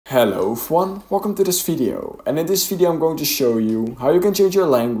Hello everyone, welcome to this video, and in this video I'm going to show you how you can change your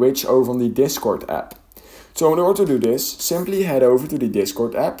language over on the Discord app. So in order to do this, simply head over to the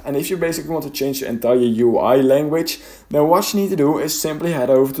Discord app, and if you basically want to change the entire UI language, then what you need to do is simply head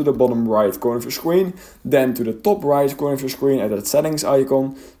over to the bottom right corner of your screen, then to the top right corner of your screen at that settings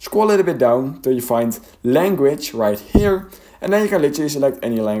icon, scroll a little bit down till you find language right here. And then you can literally select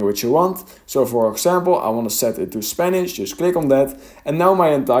any language you want. So for example, I want to set it to Spanish, just click on that. And now my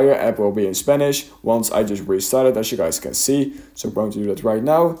entire app will be in Spanish once I just restart it, as you guys can see. So I'm going to do that right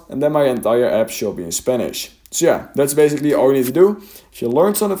now. And then my entire app should be in Spanish. So yeah, that's basically all you need to do. If you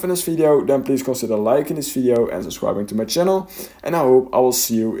learned something from this video, then please consider liking this video and subscribing to my channel. And I hope I will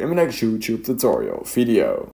see you in my next YouTube tutorial video.